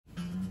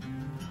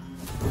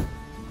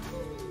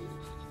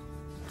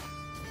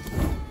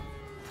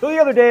So the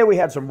other day we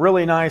had some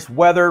really nice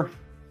weather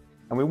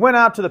and we went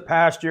out to the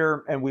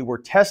pasture and we were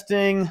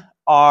testing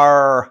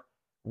our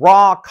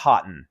raw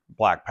cotton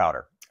black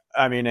powder.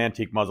 I mean,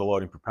 antique muzzle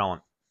loading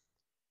propellant.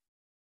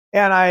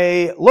 And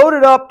I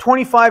loaded up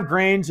 25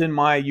 grains in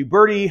my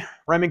Uberti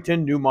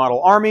Remington new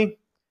model Army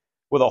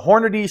with a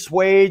Hornady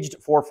swaged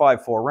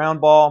 4.54 round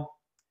ball.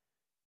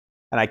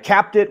 And I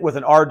capped it with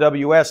an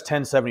RWS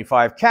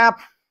 1075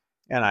 cap.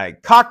 And I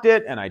cocked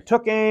it and I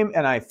took aim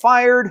and I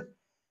fired.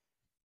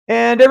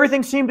 And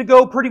everything seemed to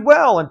go pretty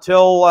well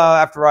until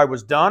after I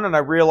was done and I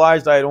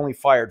realized I had only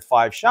fired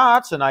 5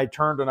 shots. And I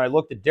turned and I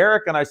looked at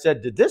Derek and I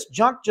said, "Did this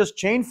junk just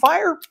chain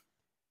fire?"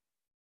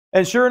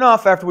 And sure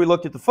enough, after we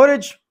looked at the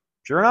footage,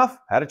 sure enough,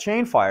 had a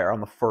chain fire on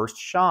the first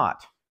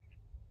shot.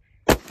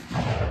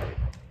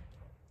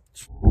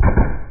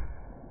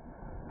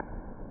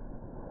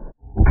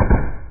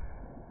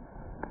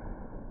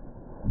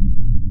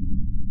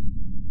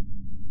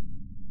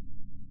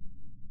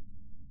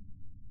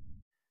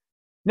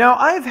 Now,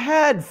 I've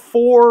had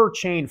 4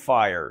 chain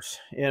fires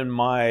in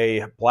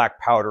my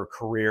black powder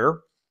career.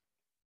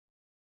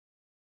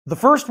 The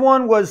first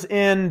one was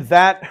in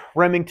that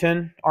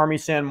Remington Army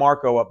San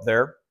Marco up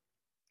there.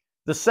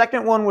 The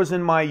second one was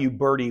in my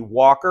Uberti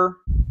Walker.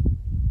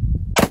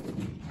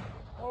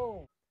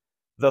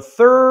 The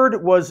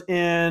third was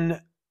in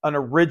an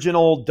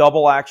original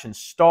double action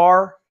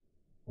Star.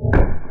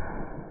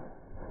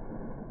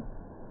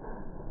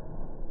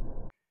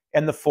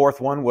 And the fourth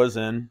one was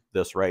in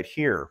this right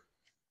here.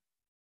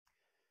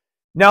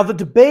 Now, the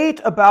debate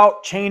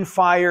about chain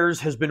fires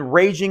has been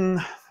raging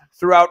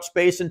throughout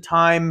space and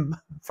time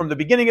from the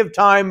beginning of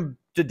time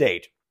to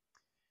date.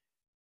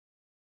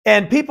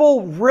 And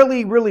people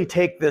really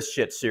take this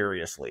shit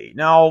seriously.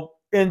 Now,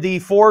 in the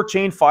 4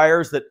 chain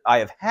fires that I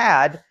have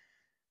had,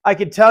 I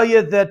can tell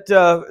you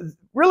that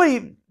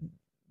really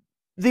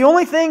the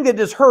only thing that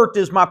is hurt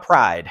is my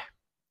pride.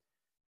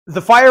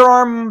 The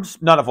firearms,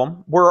 none of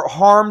them, were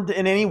harmed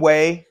in any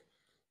way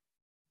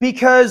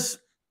because,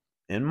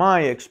 in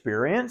my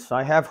experience,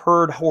 I have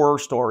heard horror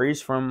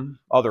stories from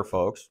other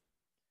folks.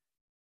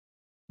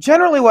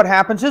 Generally what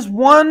happens is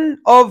one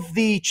of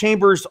the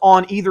chambers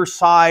on either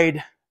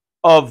side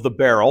of the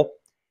barrel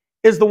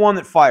is the one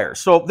that fires.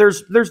 So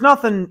there's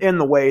nothing in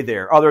the way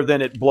there other than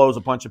it blows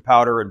a bunch of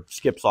powder and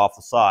skips off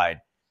the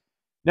side.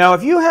 Now,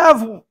 if you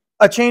have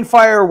a chain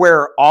fire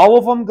where all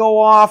of them go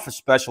off,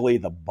 especially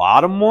the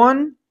bottom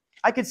one,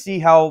 I could see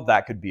how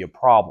that could be a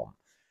problem.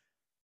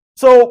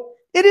 So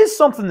it is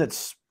something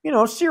that's,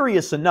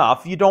 serious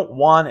enough. You don't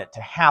want it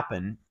to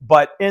happen,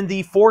 but in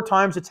the 4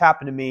 times it's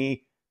happened to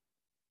me,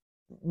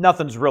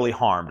 nothing's really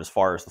harmed as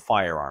far as the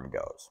firearm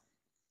goes.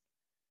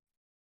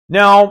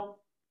 Now,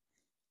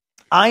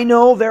 I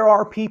know there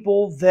are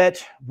people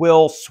that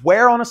will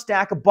swear on a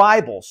stack of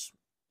Bibles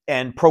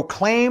and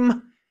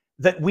proclaim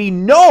that we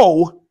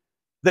know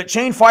that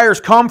chain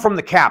fires come from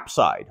the cap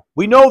side.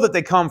 We know that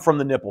they come from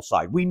the nipple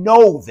side. We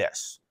know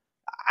this.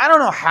 I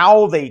don't know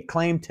how they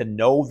claim to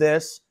know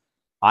this.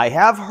 I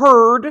have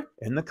heard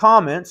in the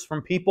comments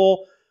from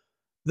people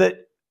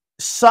that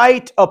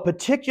cite a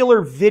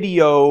particular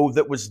video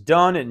that was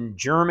done in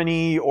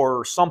Germany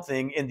or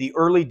something in the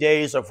early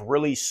days of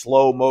really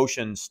slow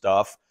motion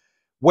stuff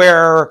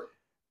where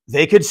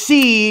they could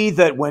see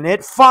that when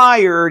it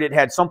fired, it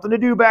had something to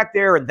do back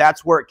there and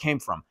that's where it came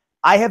from.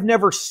 I have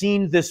never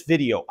seen this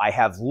video. I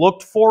have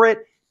looked for it.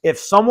 If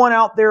someone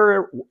out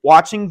there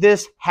watching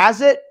this has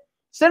it,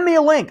 send me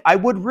a link. I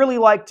would really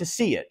like to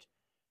see it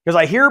because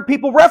I hear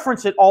people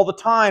reference it all the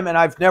time and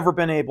I've never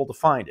been able to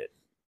find it.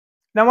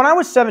 Now, when I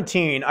was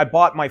 17, I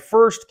bought my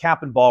first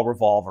cap and ball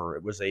revolver.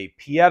 It was a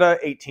Pieta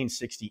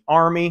 1860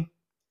 Army.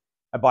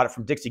 I bought it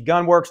from Dixie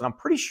Gun Works, and I'm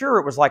pretty sure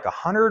it was like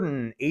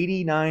 $189,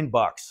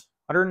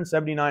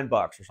 $179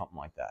 or something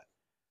like that.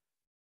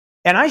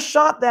 And I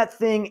shot that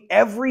thing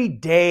every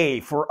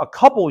day for a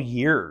couple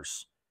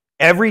years.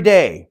 Every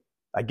day.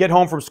 I'd get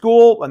home from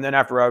school, and then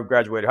after I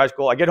graduated high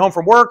school, I'd get home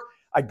from work,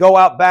 I'd go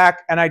out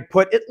back, and I'd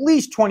put at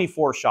least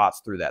 24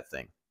 shots through that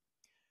thing.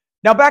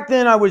 Now, back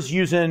then, I was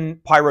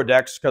using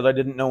Pyrodex because I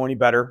didn't know any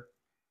better.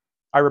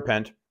 I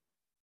repent.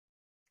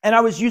 And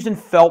I was using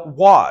felt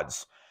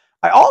wads.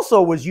 I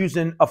also was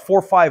using a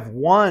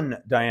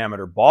 4.51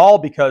 diameter ball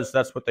because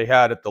that's what they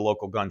had at the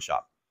local gun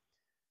shop.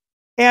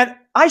 And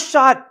I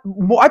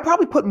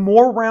probably put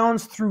more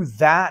rounds through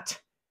that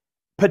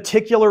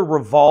particular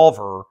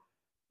revolver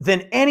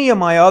than any of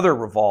my other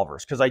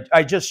revolvers because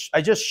I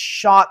just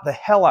shot the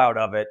hell out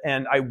of it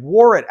and I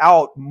wore it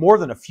out more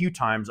than a few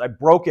times. I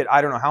broke it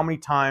I don't know how many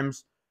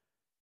times.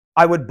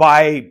 I would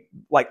buy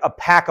like a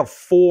pack of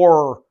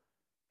 4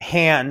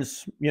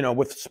 hands,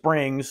 with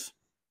springs,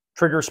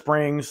 trigger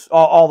springs,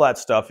 all that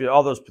stuff,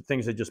 all those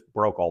things that just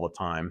broke all the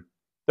time.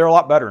 They're a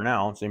lot better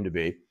now, seem to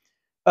be.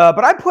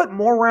 But I put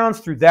more rounds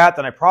through that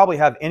than I probably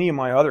have any of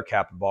my other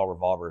cap and ball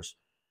revolvers.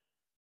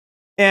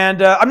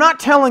 And I'm not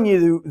telling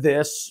you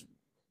this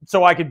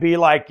so I could be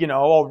like,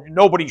 oh,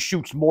 nobody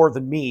shoots more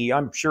than me.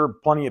 I'm sure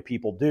plenty of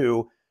people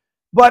do.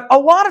 But a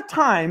lot of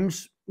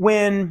times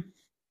when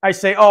I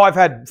say, oh, I've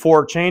had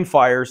 4 chain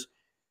fires,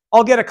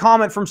 I'll get a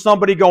comment from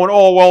somebody going,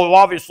 oh, well,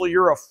 obviously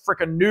you're a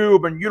freaking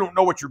noob and you don't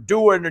know what you're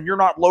doing and you're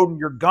not loading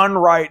your gun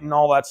right and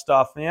all that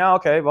stuff. Yeah,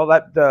 okay, well,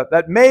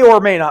 that may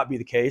or may not be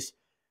the case.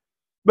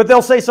 But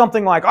they'll say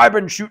something like, I've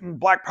been shooting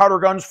black powder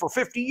guns for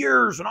 50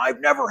 years and I've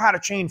never had a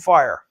chain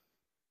fire.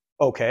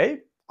 Okay,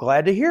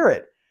 glad to hear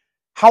it.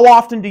 How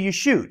often do you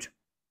shoot?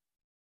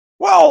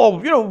 Well,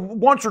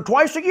 once or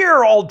twice a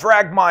year, I'll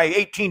drag my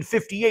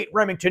 1858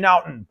 Remington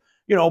out and,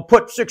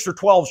 put 6 or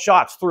 12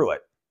 shots through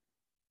it.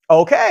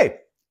 Okay,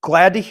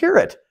 glad to hear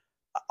it.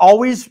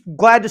 Always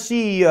glad to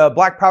see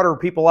black powder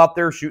people out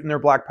there shooting their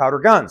black powder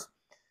guns.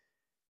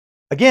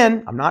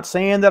 Again, I'm not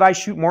saying that I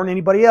shoot more than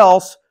anybody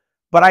else,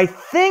 but I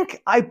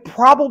think I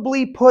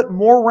probably put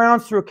more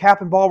rounds through a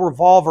cap and ball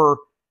revolver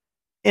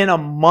in a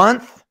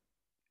month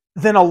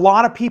than a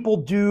lot of people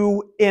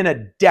do in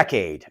a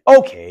decade.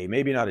 Okay,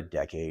 maybe not a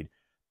decade,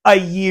 a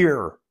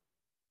year.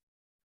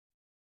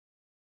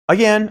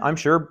 Again, I'm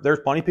sure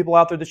there's plenty of people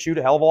out there that shoot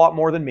a hell of a lot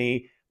more than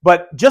me,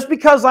 but just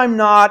because I'm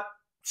not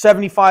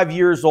 75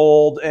 years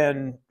old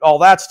and all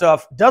that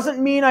stuff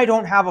doesn't mean I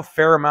don't have a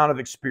fair amount of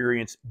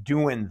experience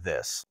doing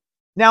this.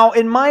 Now,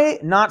 in my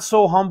not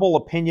so humble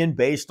opinion,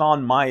 based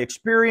on my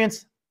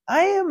experience,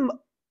 I am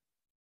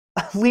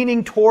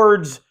leaning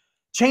towards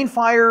chain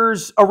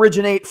fires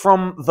originate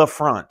from the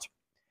front.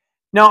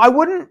 Now, I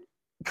wouldn't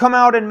come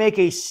out and make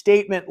a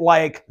statement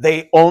like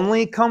they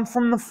only come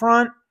from the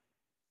front.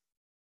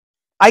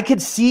 I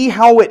could see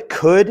how it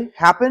could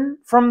happen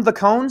from the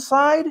cone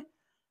side.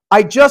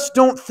 I just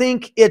don't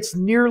think it's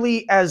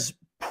nearly as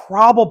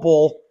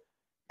probable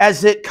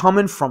as it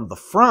coming from the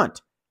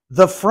front.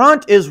 The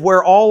front is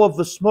where all of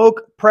the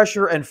smoke,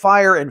 pressure, and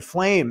fire and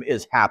flame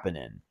is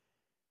happening.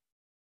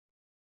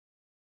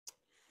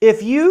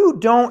 If you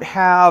don't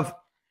have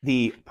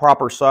the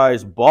proper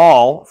size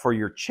ball for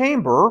your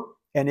chamber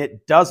and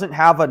it doesn't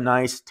have a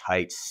nice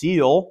tight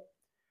seal,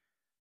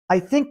 I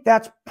think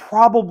that's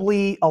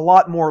probably a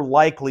lot more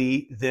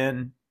likely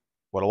than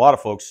what a lot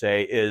of folks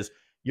say is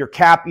your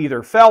cap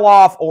either fell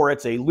off or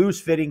it's a loose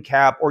fitting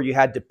cap or you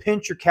had to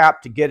pinch your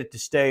cap to get it to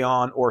stay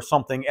on or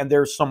something and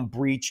there's some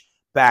breach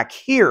back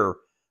here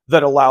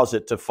that allows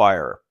it to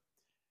fire.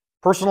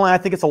 Personally, I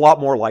think it's a lot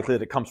more likely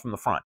that it comes from the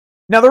front.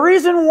 Now, the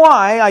reason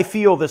why I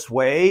feel this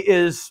way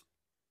is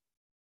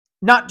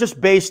not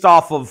just based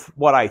off of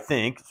what I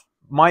think,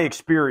 my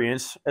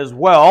experience as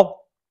well.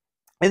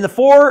 In the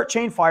 4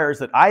 chain fires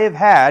that I have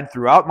had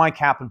throughout my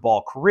cap and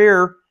ball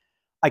career,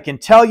 I can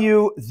tell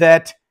you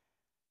that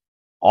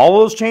all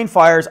those chain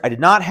fires, I did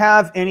not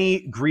have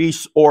any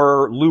grease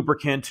or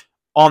lubricant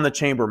on the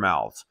chamber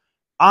mouths.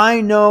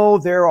 I know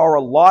there are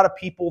a lot of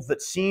people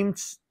that seem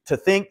to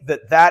think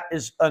that that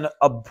is an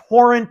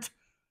abhorrent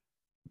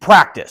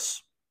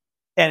practice.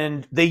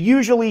 And they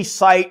usually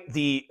cite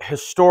the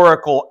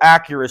historical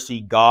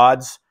accuracy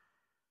gods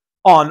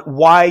on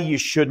why you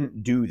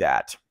shouldn't do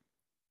that.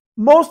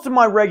 Most of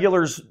my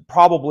regulars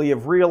probably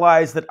have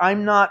realized that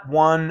I'm not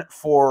one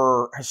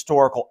for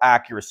historical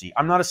accuracy.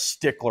 I'm not a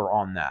stickler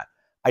on that.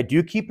 I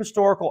do keep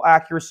historical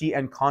accuracy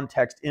and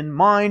context in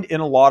mind in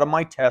a lot of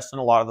my tests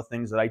and a lot of the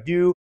things that I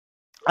do.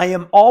 I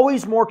am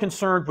always more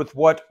concerned with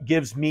what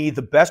gives me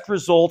the best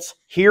results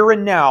here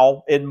and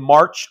now in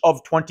March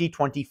of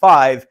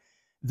 2025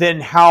 than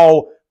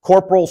how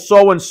Corporal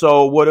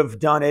so-and-so would have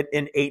done it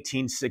in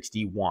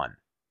 1861.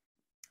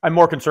 I'm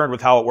more concerned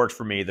with how it works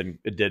for me than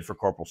it did for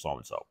Corporal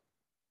so-and-so.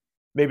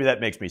 Maybe that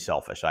makes me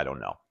selfish. I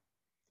don't know.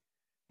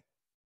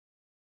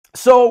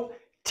 So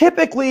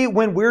typically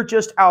when we're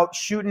just out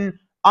shooting,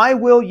 I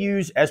will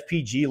use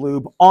SPG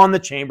lube on the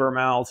chamber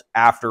mouths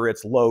after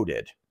it's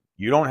loaded.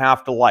 You don't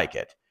have to like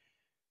it.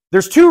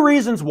 There's 2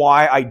 reasons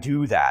why I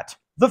do that.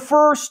 The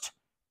first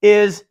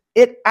is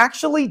it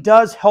actually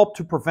does help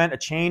to prevent a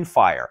chain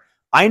fire.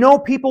 I know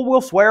people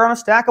will swear on a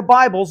stack of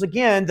Bibles,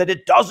 again, that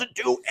it doesn't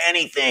do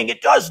anything.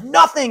 It does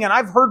nothing. And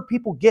I've heard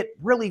people get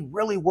really,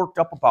 really worked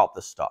up about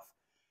this stuff.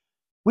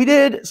 We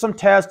did some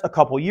tests a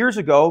couple years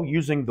ago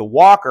using the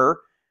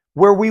Walker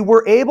where we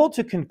were able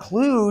to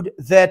conclude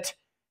that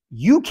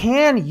you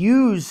can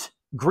use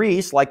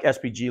grease like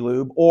SPG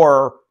lube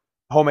or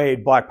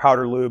homemade black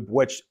powder lube,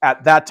 which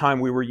at that time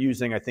we were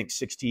using, I think,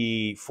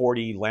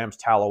 60-40 lamb's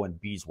tallow and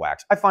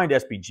beeswax. I find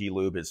SPG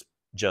lube is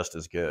just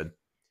as good.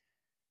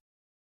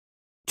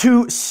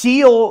 To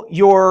seal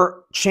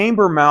your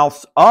chamber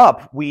mouths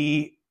up,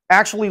 we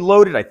actually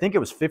loaded, I think it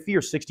was 50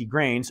 or 60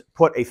 grains,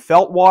 put a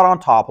felt wad on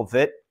top of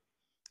it,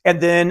 and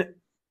then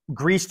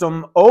greased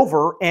them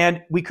over,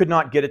 and we could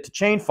not get it to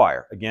chain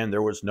fire. Again,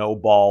 there was no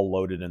ball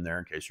loaded in there,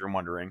 in case you're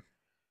wondering.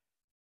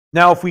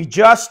 Now, if we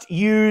just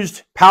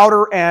used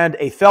powder and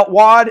a felt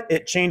wad,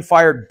 it chain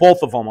fired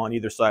both of them on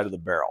either side of the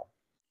barrel.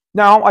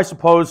 Now, I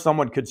suppose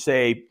someone could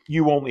say,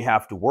 you only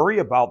have to worry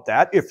about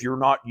that if you're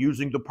not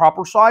using the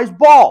proper size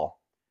ball.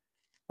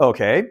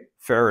 Okay,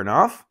 fair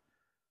enough.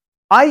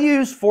 I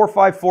use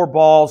 4.54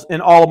 balls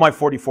in all of my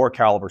 44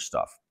 caliber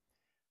stuff.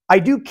 I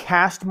do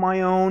cast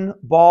my own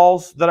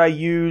balls that I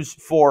use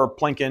for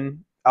plinking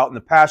out in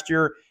the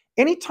pasture.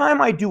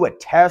 Anytime I do a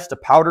test, a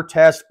powder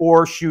test,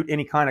 or shoot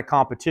any kind of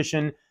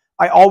competition,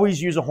 I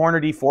always use a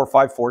Hornady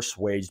 454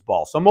 swaged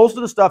ball. So most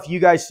of the stuff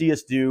you guys see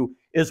us do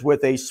is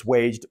with a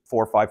swaged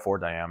 454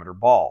 diameter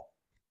ball.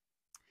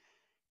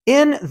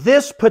 In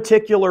this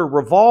particular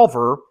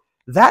revolver,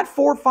 that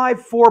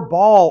 454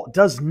 ball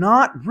does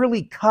not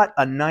really cut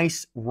a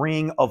nice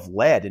ring of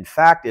lead. In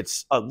fact,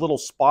 it's a little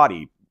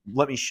spotty.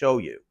 Let me show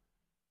you.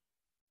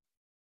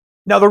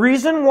 Now, the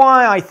reason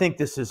why I think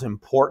this is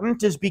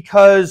important is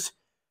because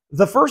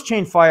the first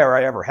chain fire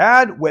I ever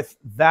had with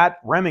that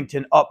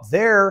Remington up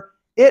there,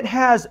 it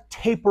has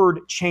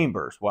tapered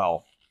chambers.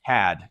 Well,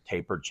 had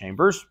tapered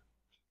chambers.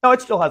 No,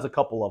 it still has a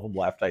couple of them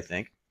left, I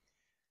think.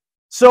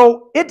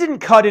 So it didn't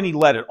cut any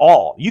lead at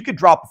all. You could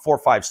drop a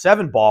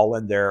 457 ball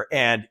in there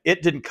and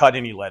it didn't cut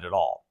any lead at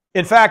all.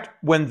 In fact,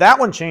 when that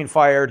one chain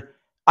fired,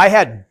 I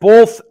had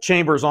both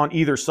chambers on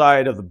either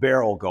side of the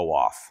barrel go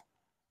off.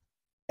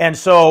 And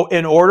so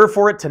in order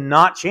for it to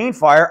not chain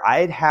fire,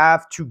 I'd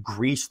have to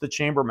grease the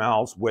chamber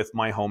mouths with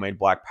my homemade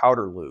black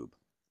powder lube.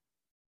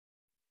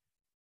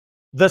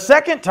 The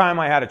second time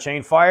I had a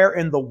chain fire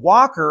in the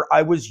Walker,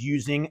 I was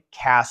using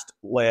cast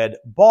lead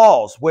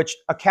balls, which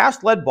a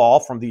cast lead ball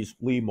from these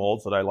Lee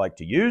molds that I like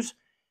to use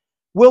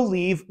will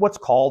leave what's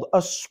called a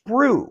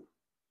sprue.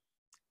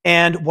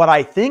 And what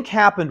I think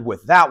happened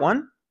with that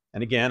one,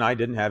 and again, I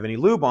didn't have any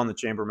lube on the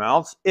chamber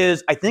mouths,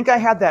 is I think I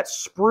had that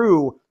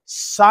sprue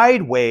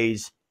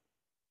sideways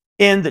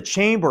in the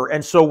chamber.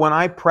 And so when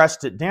I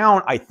pressed it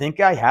down, I think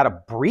I had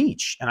a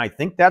breach. And I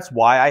think that's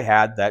why I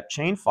had that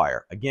chain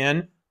fire.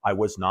 Again, I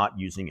was not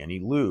using any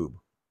lube.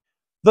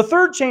 The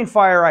third chain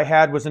fire I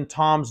had was in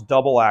Tom's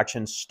double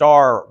action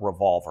Star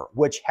revolver,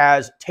 which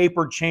has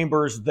tapered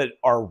chambers that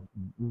are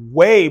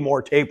way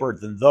more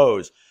tapered than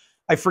those.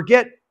 I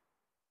forget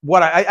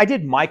what I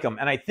did mic them,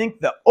 and I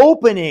think the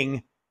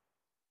opening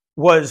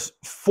was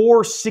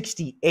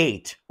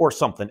 468 or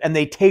something, and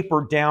they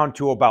tapered down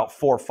to about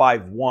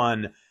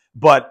 451,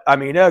 but I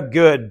mean a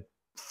good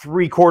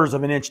 3/4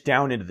 of an inch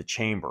down into the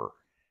chamber.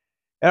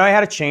 And I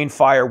had a chain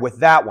fire with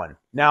that one.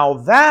 Now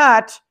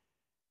that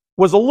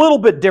was a little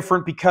bit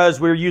different because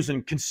we were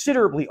using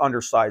considerably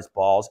undersized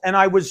balls and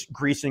I was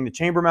greasing the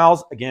chamber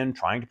mouths, again,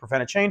 trying to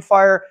prevent a chain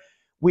fire.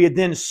 We had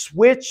then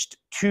switched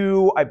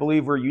to, I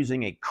believe we're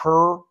using a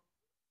Kerr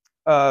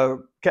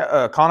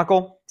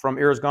conical from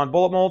Era's Gone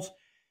bullet molds.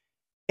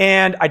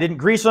 And I didn't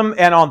grease them.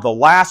 And on the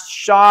last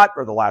shot,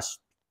 or the last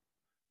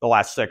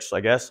 6,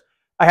 I guess,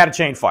 I had a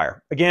chain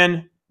fire.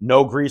 Again,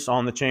 no grease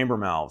on the chamber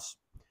mouths.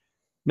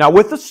 Now,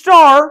 with the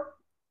Star,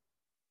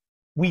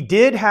 we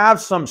did have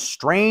some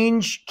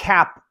strange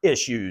cap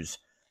issues.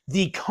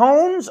 The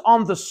cones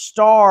on the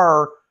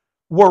Star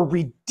were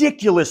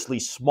ridiculously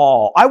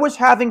small. I was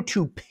having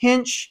to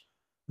pinch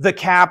the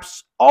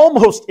caps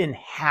almost in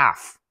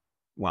half.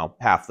 Well,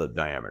 half the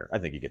diameter. I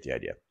think you get the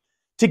idea.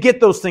 To get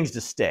those things to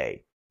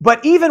stay.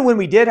 But even when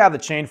we did have the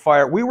chain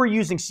fire, we were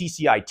using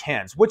CCI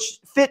 10s, which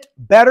fit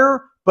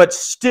better, but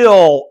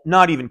still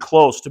not even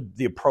close to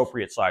the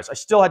appropriate size. I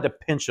still had to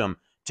pinch them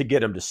to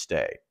get them to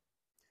stay.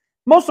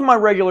 Most of my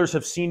regulars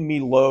have seen me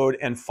load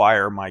and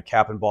fire my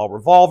cap and ball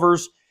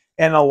revolvers,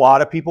 and a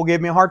lot of people gave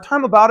me a hard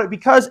time about it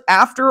because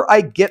after I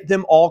get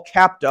them all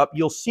capped up,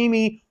 you'll see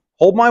me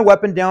hold my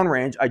weapon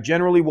downrange. I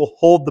generally will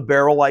hold the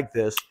barrel like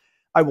this.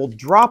 I will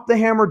drop the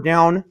hammer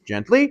down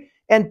gently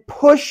and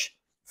push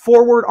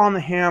forward on the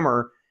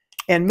hammer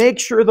and make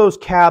sure those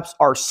caps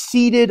are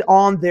seated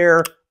on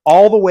there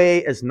all the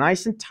way as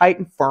nice and tight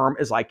and firm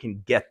as I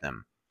can get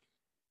them.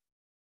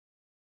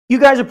 You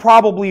guys have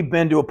probably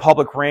been to a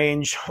public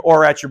range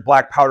or at your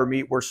black powder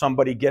meet where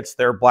somebody gets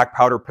their black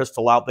powder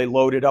pistol out, they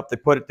load it up, they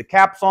put the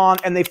caps on,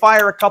 and they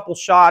fire a couple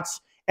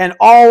shots, and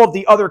all of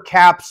the other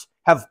caps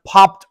have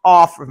popped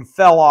off and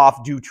fell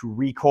off due to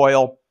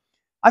recoil.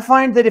 I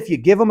find that if you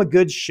give them a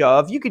good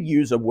shove, you could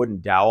use a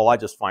wooden dowel. I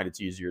just find it's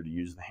easier to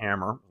use the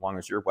hammer as long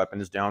as your weapon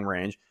is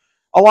downrange.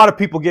 A lot of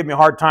people give me a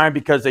hard time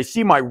because they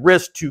see my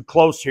wrist too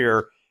close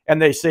here,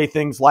 and they say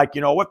things like,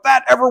 you know, if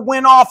that ever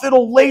went off,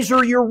 it'll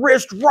laser your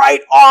wrist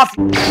right off.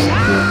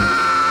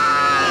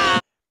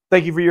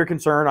 Thank you for your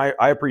concern.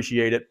 I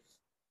appreciate it.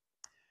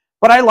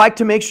 But I like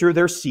to make sure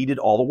they're seated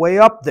all the way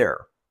up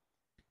there.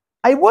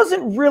 I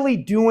wasn't really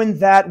doing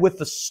that with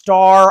the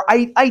Star.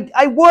 I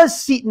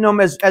was seating them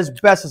as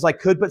best as I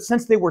could, but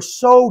since they were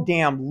so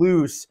damn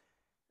loose,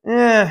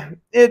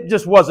 it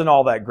just wasn't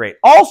all that great.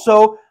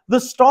 Also, the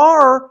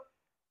Star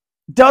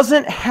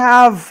doesn't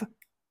have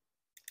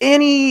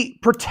any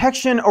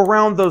protection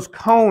around those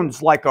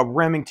cones like a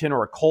Remington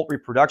or a Colt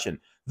reproduction.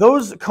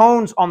 Those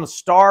cones on the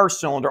Star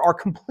cylinder are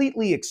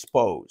completely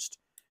exposed.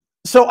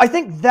 So I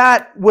think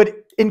that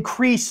would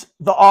increase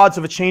the odds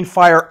of a chain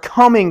fire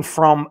coming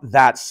from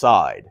that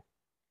side.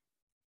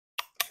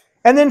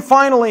 And then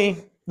finally,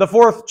 the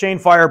fourth chain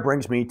fire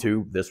brings me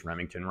to this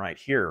Remington right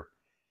here,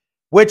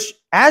 which,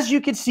 as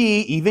you can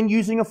see, even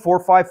using a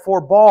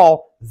 454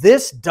 ball,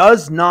 this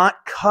does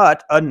not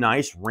cut a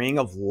nice ring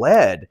of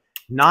lead,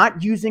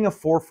 not using a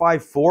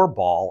 454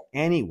 ball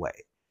anyway.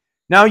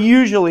 Now,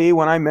 usually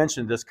when I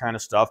mention this kind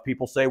of stuff,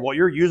 people say, well,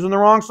 you're using the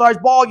wrong size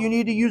ball. You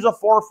need to use a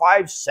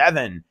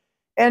 457.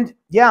 And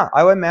yeah,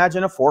 I would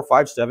imagine a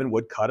 457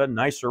 would cut a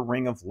nicer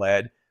ring of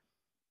lead,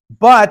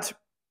 but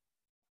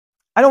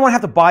I don't want to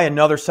have to buy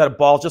another set of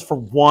balls just for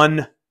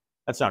one.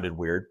 That sounded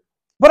weird.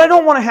 But I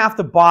don't want to have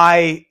to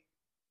buy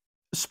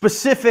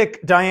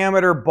specific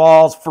diameter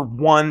balls for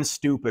one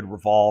stupid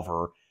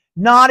revolver.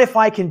 Not if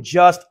I can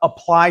just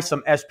apply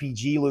some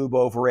SPG lube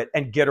over it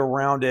and get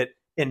around it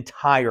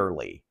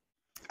entirely.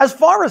 As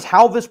far as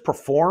how this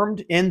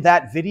performed in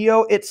that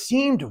video, it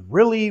seemed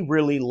really,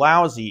 really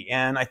lousy,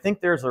 and I think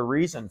there's a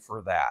reason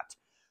for that.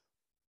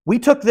 We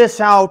took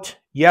this out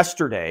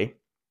yesterday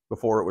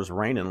before it was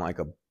raining like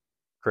a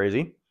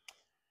crazy,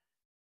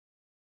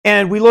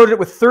 and we loaded it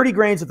with 30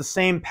 grains of the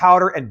same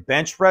powder and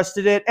bench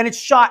rested it, and it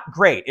shot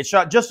great. It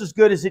shot just as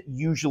good as it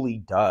usually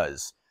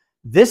does.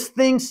 This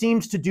thing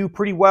seems to do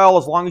pretty well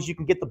as long as you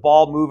can get the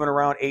ball moving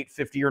around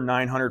 850 or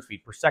 900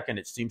 feet per second.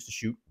 It seems to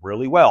shoot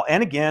really well.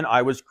 And again,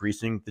 I was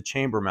greasing the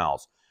chamber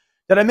mouths.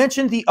 Did I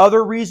mention the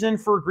other reason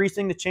for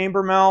greasing the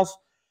chamber mouths?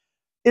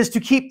 Is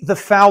to keep the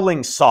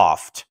fouling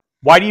soft.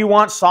 Why do you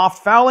want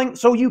soft fouling?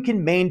 So you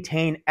can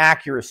maintain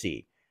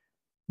accuracy.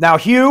 Now,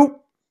 Hugh,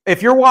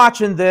 if you're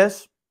watching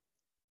this,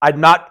 I'm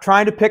not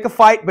trying to pick a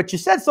fight, but you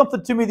said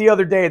something to me the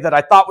other day that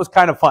I thought was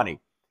kind of funny.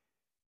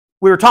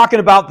 We were talking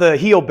about the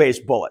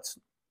heel-based bullets.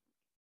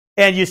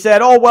 And you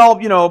said, oh,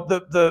 well, you know,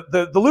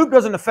 the lube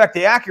doesn't affect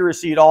the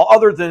accuracy at all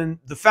other than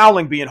the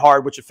fouling being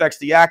hard, which affects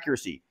the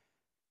accuracy.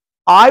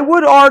 I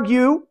would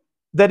argue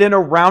that in a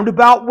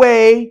roundabout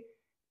way,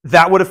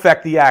 that would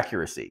affect the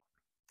accuracy.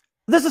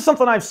 This is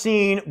something I've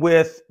seen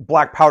with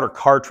black powder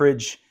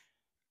cartridge,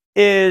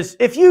 is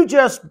if you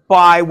just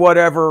buy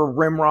whatever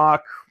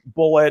Rimrock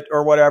bullet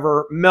or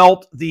whatever,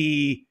 melt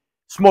the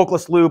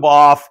smokeless lube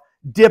off,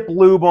 dip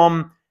lube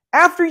them,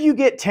 after you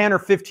get 10 or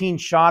 15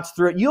 shots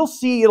through it, you'll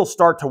see it'll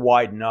start to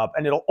widen up,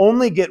 and it'll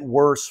only get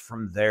worse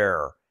from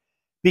there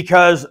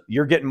because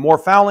you're getting more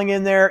fouling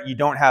in there, you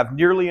don't have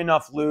nearly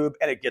enough lube,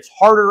 and it gets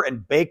harder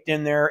and baked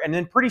in there, and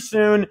then pretty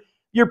soon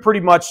you're pretty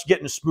much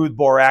getting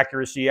smoothbore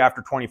accuracy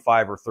after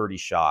 25 or 30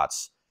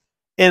 shots,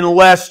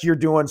 unless you're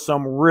doing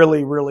some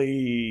really,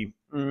 really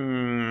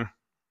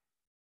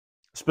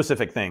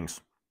specific things.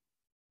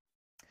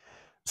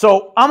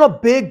 So I'm a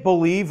big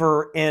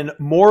believer in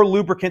more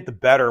lubricant the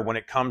better when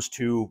it comes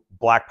to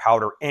black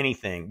powder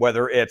anything,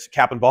 whether it's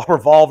cap and ball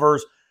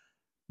revolvers,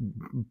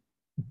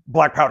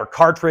 black powder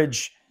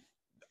cartridge,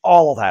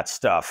 all of that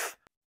stuff.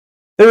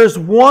 There is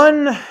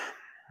one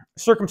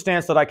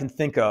circumstance that I can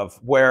think of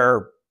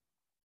where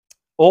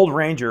Old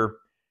Ranger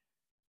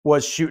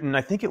was shooting,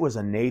 I think it was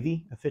a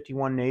Navy, a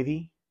 51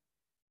 Navy,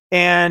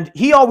 and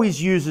he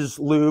always uses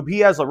lube. He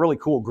has a really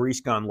cool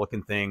grease gun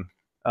looking thing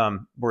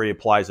where he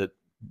applies it.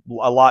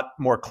 A lot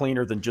more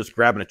cleaner than just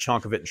grabbing a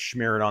chunk of it and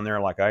smearing it on there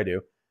like I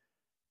do.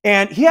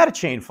 And he had a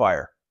chain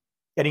fire,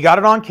 and he got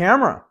it on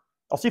camera.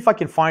 I'll see if I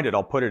can find it.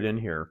 I'll put it in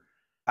here.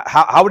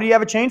 How would he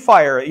have a chain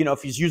fire? You know,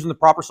 if he's using the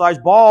proper size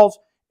balls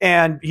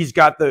and he's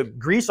got the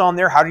grease on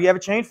there, how do you have a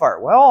chain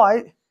fire?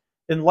 Well,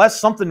 unless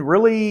something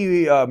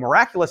really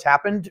miraculous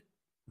happened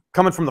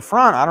coming from the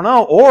front, I don't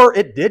know. Or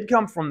it did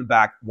come from the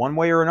back one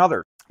way or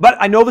another. But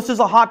I know this is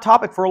a hot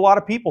topic for a lot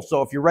of people.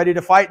 So if you're ready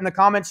to fight in the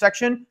comment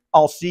section,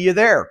 I'll see you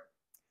there.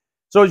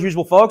 So as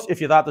usual, folks, if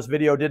you thought this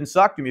video didn't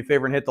suck, do me a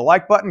favor and hit the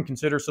like button.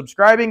 Consider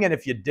subscribing. And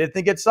if you did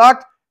think it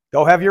sucked,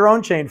 go have your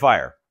own chain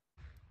fire.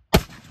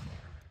 Got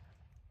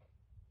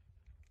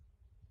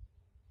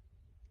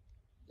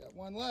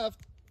one left.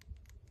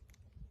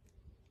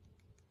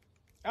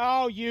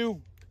 Oh,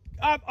 you...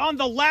 on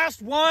the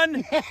last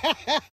one?